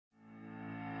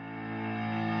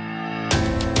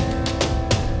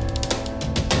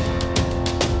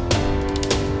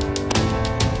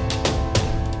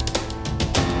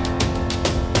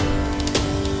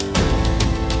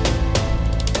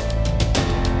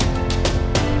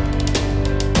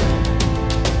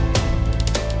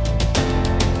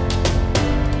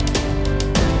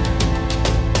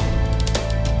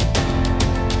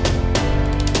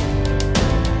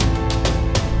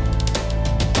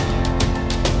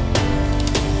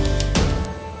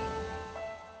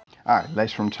Hi,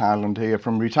 Les from Thailand here,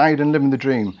 from Retired and Living the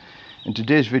Dream. And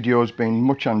today's video has been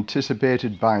much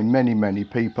anticipated by many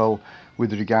people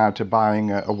with regard to buying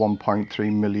a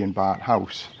 1.3 million baht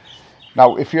house.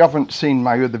 Now, if you haven't seen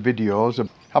my other videos,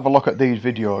 have a look at these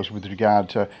videos with regard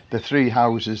to the three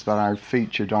houses that I've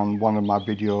featured on one of my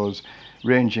videos,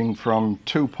 ranging from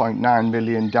 2.9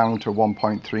 million down to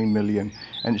 1.3 million.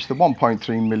 And it's the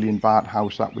 1.3 million baht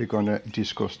house that we're going to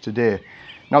discuss today.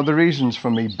 Now, the reasons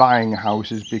for me buying a house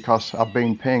is because I've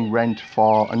been paying rent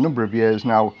for a number of years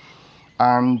now,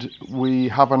 and we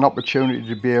have an opportunity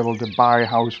to be able to buy a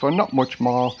house for not much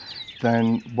more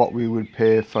than what we would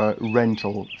pay for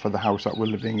rental for the house that we're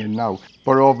living in now.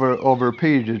 But over a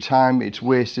period of time, it's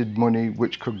wasted money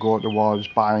which could go towards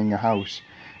buying a house.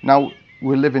 Now,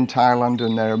 we live in Thailand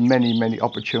and there are many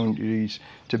opportunities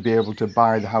to be able to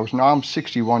buy the house. Now, I'm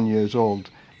 61 years old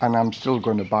and I'm still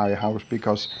going to buy a house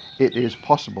because it is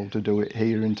possible to do it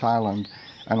here in Thailand.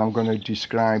 And I'm going to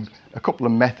describe a couple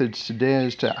of methods today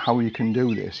as to how you can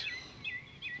do this.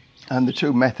 And the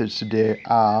two methods today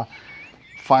are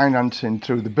financing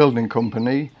through the building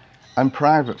company and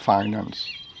private finance.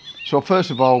 So first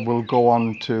of all, we'll go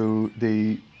on to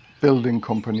the building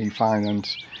company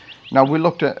finance. Now, we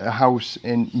looked at a house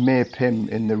in Mae Pim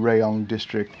in the Rayong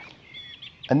district.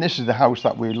 And this is the house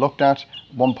that we looked at,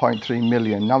 1.3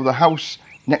 million. Now, the house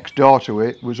next door to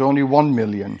it was only 1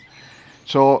 million.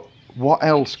 So what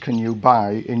else can you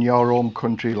buy in your home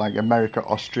country like America,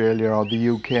 Australia or the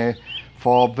UK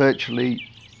for virtually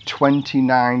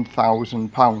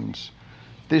 £29,000?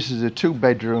 This is a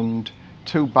 2-bedroomed,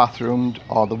 2-bathroomed,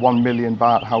 or the 1 million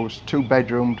baht house,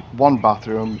 2-bedroomed,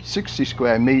 1-bathroom, 60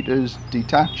 square meters,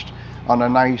 detached on a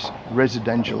nice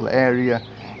residential area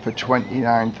for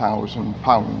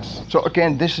 £29,000. So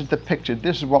again, this is the picture,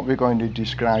 this is what we're going to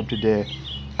describe today.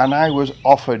 And I was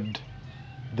offered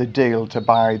the deal to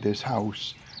buy this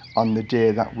house on the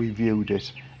day that we viewed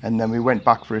it, and then we went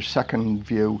back for a second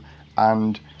view,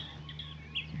 and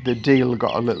the deal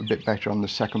got a little bit better on the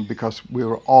second because we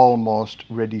were almost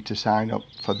ready to sign up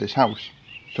for this house.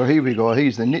 So here we go,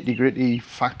 here's the nitty-gritty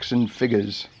facts and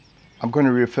figures. I'm going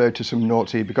to refer to some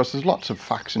notes here because there's lots of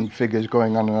facts and figures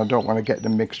going on and I don't want to get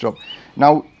them mixed up.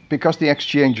 Now, because the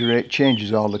exchange rate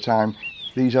changes all the time,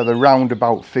 these are the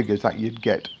roundabout figures that you'd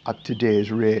get at today's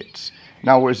rates.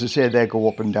 Now, as I say, they go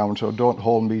up and down, so don't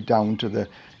hold me down to the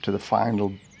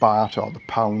final baht or the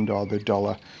pound or the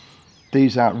dollar.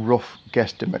 These are rough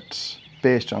guesstimates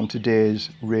based on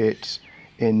today's rates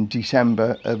in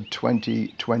December of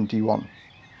 2021.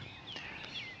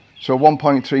 So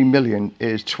 1.3 million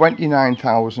is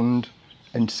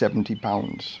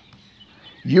 £29,070.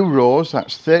 Euros,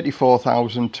 that's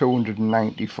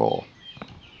 34,294.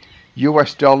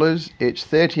 US dollars, it's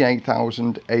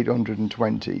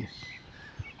 38,820.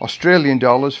 Australian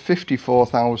dollars,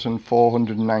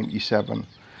 54,497.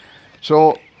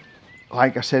 So,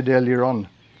 like I said earlier on,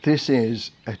 this is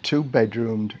a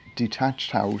 2-bedroomed detached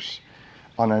house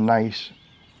on a nice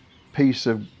piece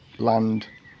of land,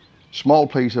 small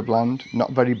piece of land,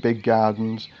 not very big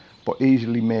gardens, but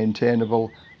easily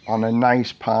maintainable on a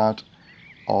nice part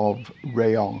of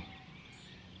Rayong.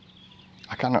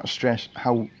 I cannot stress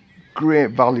how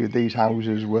great value these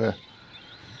houses were.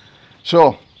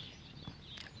 So,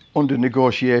 under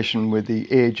negotiation with the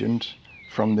agent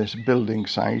from this building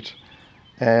site,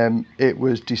 it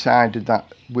was decided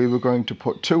that we were going to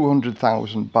put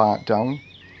 200,000 baht down.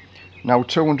 Now,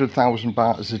 200,000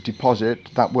 baht as a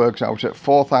deposit, that works out at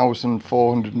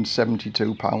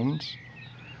 £4,472,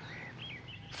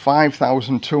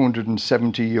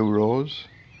 €5,270,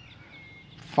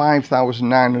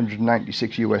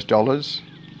 5,996 US dollars,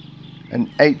 and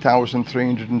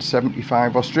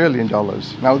 8,375 Australian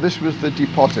dollars. Now, this was the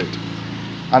deposit,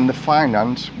 and the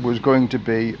finance was going to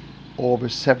be over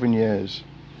 7 years.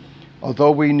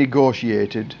 Although we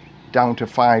negotiated down to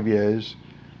 5 years,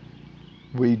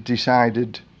 we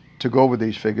decided to go with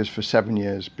these figures for 7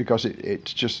 years because it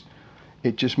just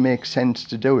makes sense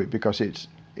to do it, because it's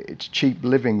cheap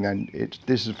living then.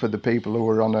 This is for the people who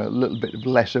are on a little bit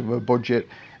less of a budget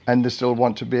and they still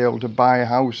want to be able to buy a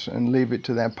house and leave it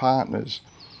to their partners.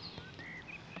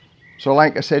 So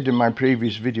like I said in my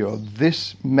previous video,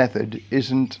 this method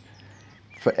isn't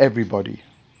for everybody.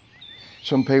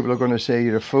 Some people are going to say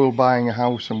you're a fool buying a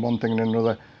house and one thing and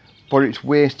another, but it's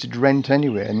wasted rent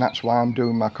anyway, and that's why I'm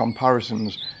doing my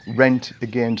comparisons, rent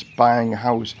against buying a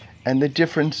house, and the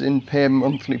difference in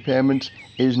monthly payments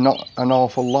is not an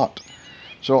awful lot.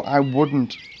 So I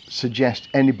wouldn't suggest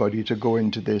anybody to go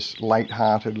into this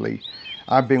light-heartedly.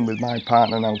 I've been with my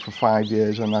partner now for 5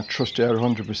 years and I trust her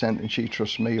 100% and she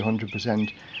trusts me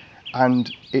 100%,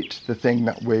 and it's the thing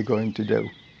that we're going to do.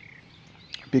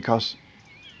 because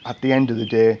at the end of the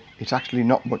day it's actually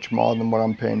not much more than what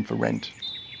I'm paying for rent.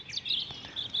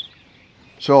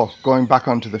 So going back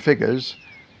onto the figures,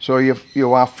 so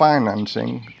you are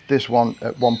financing this one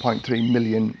at 1.3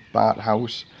 million baht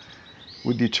house.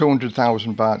 With your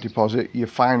 200,000 baht deposit, you're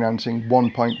financing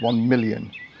 1.1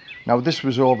 million. Now this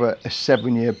was over a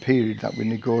 7-year period that we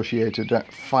negotiated at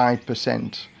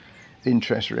 5%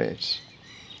 interest rates.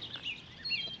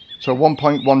 So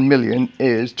 1.1 million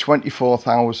is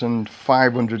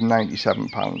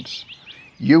 £24,597.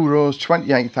 Euros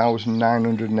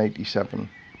 28,987.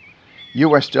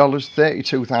 US dollars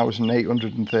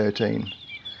 32,813.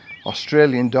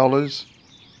 Australian dollars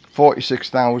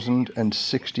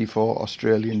 46,064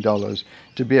 Australian dollars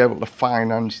to be able to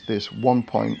finance this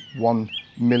 1.1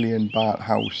 million baht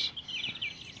house.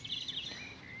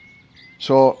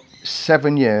 So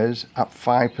 7 years at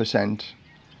 5%,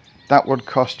 that would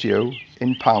cost you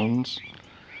in pounds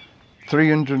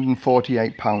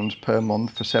 £348 per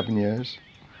month for 7 years,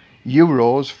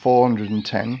 euros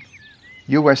 410,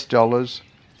 US dollars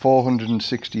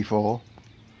 464,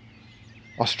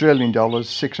 Australian dollars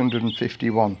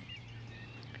 651,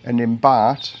 and in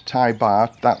baht, Thai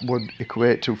baht, that would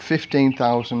equate to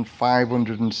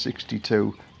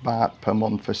 15,562 baht per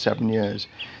month for 7 years.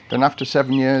 Then after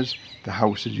 7 years, the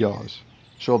house is yours.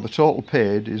 So the total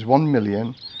paid is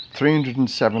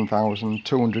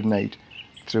 1,307,208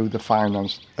 through the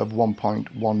finance of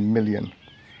 1.1 million.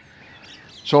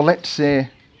 So let's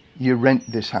say you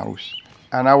rent this house,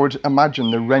 and I would imagine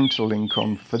the rental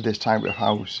income for this type of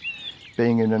house,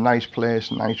 being in a nice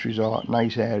place, nice resort,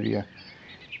 nice area,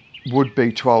 would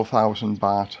be 12,000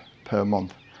 baht per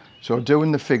month. So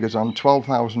doing the figures on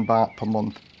 12,000 baht per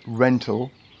month rental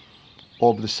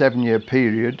over the 7-year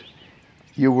period,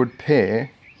 you would pay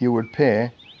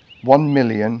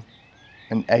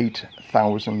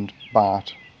 1,008,000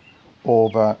 baht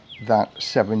over that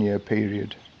 7-year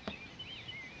period.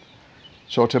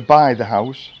 So to buy the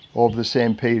house over the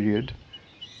same period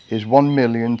is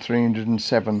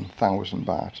 1,307,000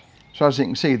 baht. So as you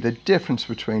can see, the difference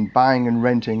between buying and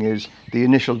renting is the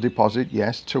initial deposit,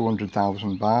 yes,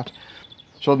 200,000 baht.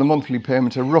 So the monthly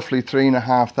payments are roughly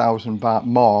 3,500 baht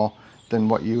more than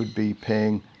what you would be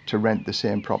paying to rent the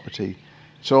same property.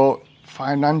 So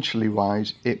financially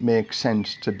wise, it makes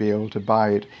sense to be able to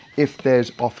buy it if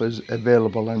there's offers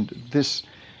available, and this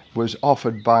was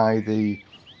offered by the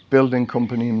building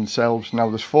company themselves. Now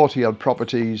there's 40 odd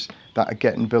properties that are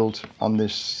getting built on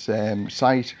this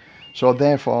site, so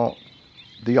therefore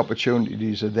the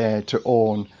opportunities are there to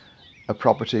own a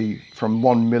property from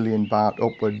 1 million baht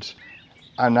upwards,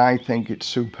 and I think it's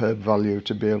superb value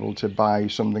to be able to buy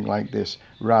something like this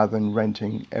rather than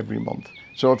renting every month.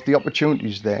 So if the opportunity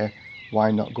is there,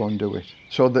 why not go and do it?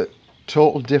 So the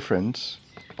total difference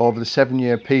over the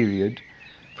 7-year period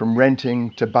from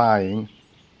renting to buying,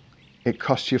 it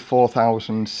costs you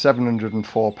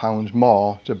 £4,704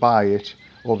 more to buy it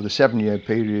over the 7-year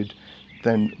period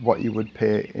than what you would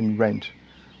pay in rent.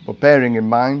 But bearing in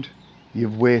mind,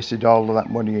 you've wasted all of that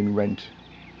money in rent.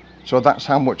 So that's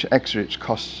how much extra it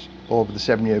costs over the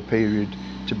 7-year period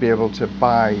to be able to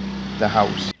buy the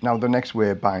house. Now the next way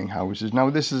of buying houses,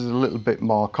 now this is a little bit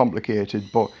more complicated,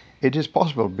 but it is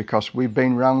possible because we've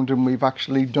been round and we've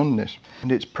actually done this,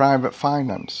 and it's private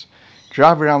finance.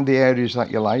 Drive around the areas that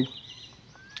you like,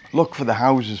 look for the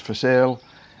houses for sale,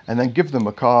 and then give them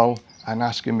a call and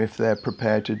ask them if they're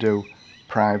prepared to do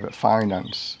private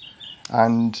finance.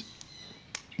 And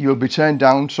you'll be turned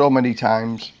down so many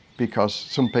times because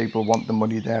some people want the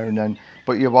money there and then,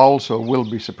 but you also will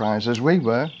be surprised, as we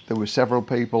were. There were several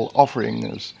people offering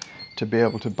us to be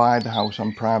able to buy the house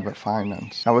on private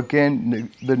finance. Now again,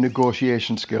 the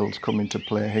negotiation skills come into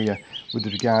play here with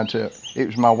regard to, it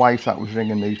was my wife that was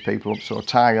ringing these people up, so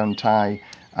tie on tie,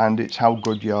 and it's how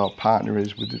good your partner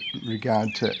is with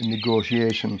regard to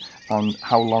negotiation on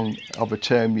how long of a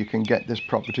term you can get this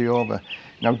property over.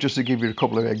 Now just to give you a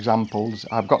couple of examples,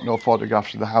 I've got no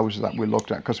photographs of the houses that we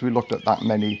looked at because we looked at that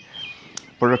many,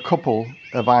 but a couple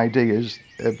of ideas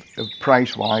of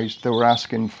price wise, they were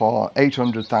asking for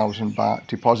 800,000 baht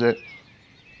deposit,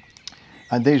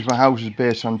 and these were houses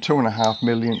based on 2.5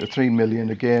 million to 3 million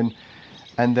again,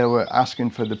 and they were asking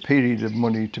for the period of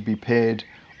money to be paid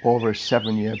over a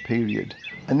 7-year period,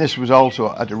 and this was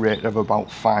also at a rate of about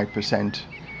 5%.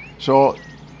 So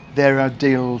there are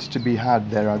deals to be had,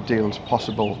 there are deals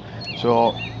possible.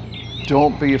 So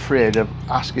don't be afraid of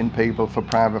asking people for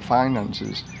private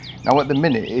finances. Now at the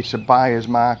minute it's a buyer's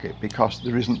market because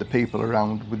there isn't the people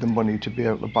around with the money to be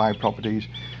able to buy properties.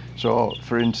 So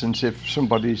for instance, if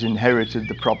somebody's inherited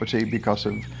the property because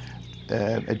of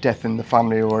a death in the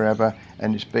family or whatever,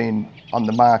 and it's been on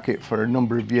the market for a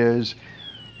number of years,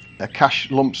 a cash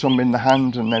lump sum in the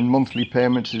hand and then monthly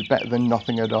payments is better than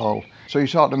nothing at all. So you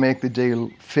sort of make the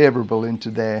deal favourable into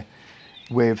their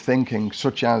way of thinking,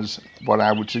 such as what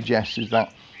I would suggest is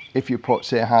that if you put,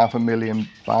 say, £500,000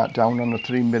 baht down on a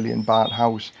 3 million baht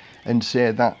house, and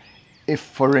say that if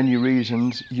for any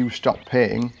reasons you stop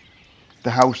paying,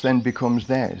 the house then becomes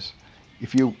theirs.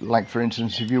 If you, like for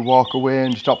instance, if you walk away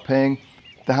and stop paying,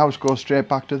 the house goes straight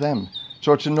back to them.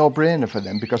 So it's a no-brainer for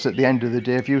them, because at the end of the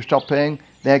day, if you stop paying,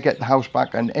 they get the house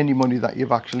back and any money that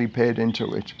you've actually paid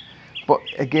into it. But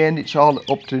again, it's all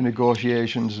up to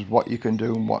negotiations of what you can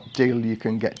do and what deal you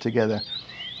can get together.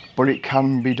 But it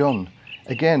can be done.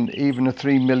 Again, even a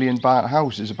 3 million baht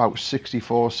house is about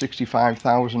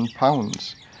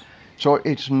 £65,000. So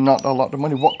it's not a lot of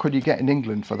money. What could you get in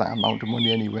England for that amount of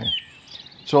money anyway?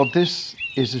 So this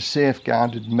is a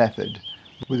safeguarded method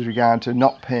with regard to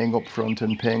not paying up front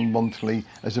and paying monthly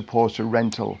as opposed to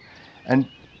rental. And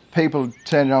people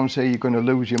turn around and say you're going to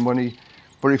lose your money,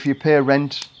 but if you pay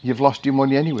rent, you've lost your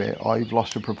money anyway, or you've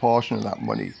lost a proportion of that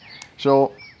money.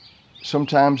 So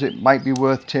sometimes it might be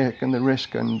worth taking the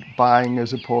risk and buying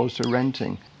as opposed to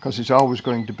renting, because it's always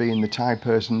going to be in the Thai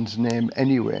person's name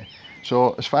anyway.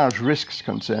 So as far as risk's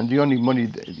concerned, the only money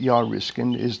that you're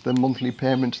risking is the monthly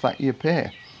payments that you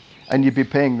pay, and you'd be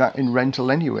paying that in rental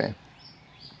anyway.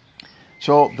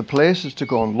 So the places to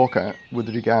go and look at with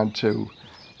regard to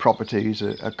properties,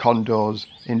 condos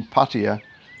in Pattaya,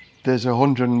 there's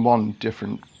 101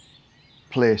 different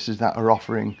places that are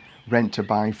offering rent to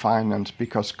buy finance,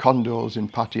 because condos in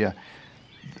Pattaya,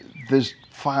 there's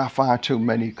far too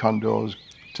many condos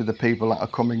to the people that are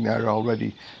coming there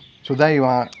already. So there you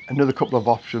are, another couple of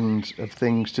options of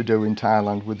things to do in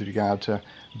Thailand with regard to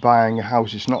buying a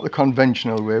house. It's not the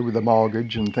conventional way with a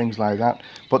mortgage and things like that,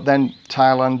 but then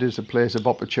Thailand is a place of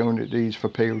opportunities for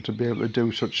people to be able to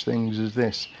do such things as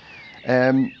this.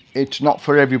 It's not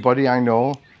for everybody, I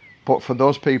know, but for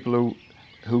those people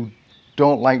who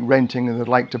don't like renting and they'd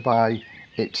like to buy,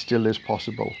 it still is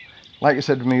possible. Like I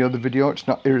said in my other video, it's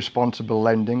not irresponsible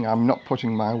lending. I'm not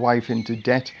putting my wife into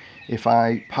debt if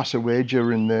I pass away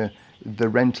during the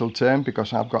rental term,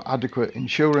 because I've got adequate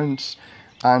insurance,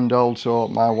 and also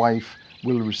my wife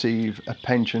will receive a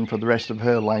pension for the rest of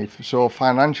her life. So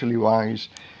financially wise,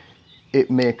 it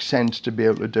makes sense to be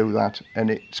able to do that, and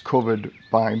it's covered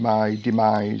by my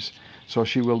demise, so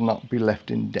she will not be left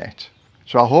in debt.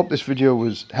 So I hope this video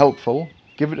was helpful.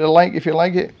 Give it a like if you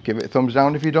like it, give it a thumbs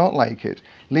down if you don't like it.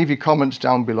 Leave your comments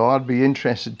down below, I'd be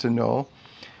interested to know.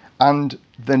 And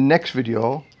the next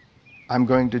video, I'm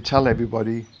going to tell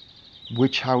everybody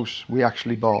which house we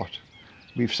actually bought.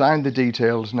 We've signed the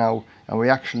details now, and we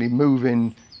actually move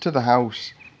in to the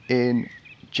house in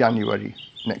January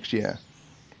next year.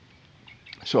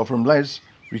 So from Les,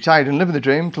 retired and living the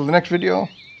dream, till the next video,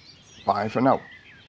 bye for now.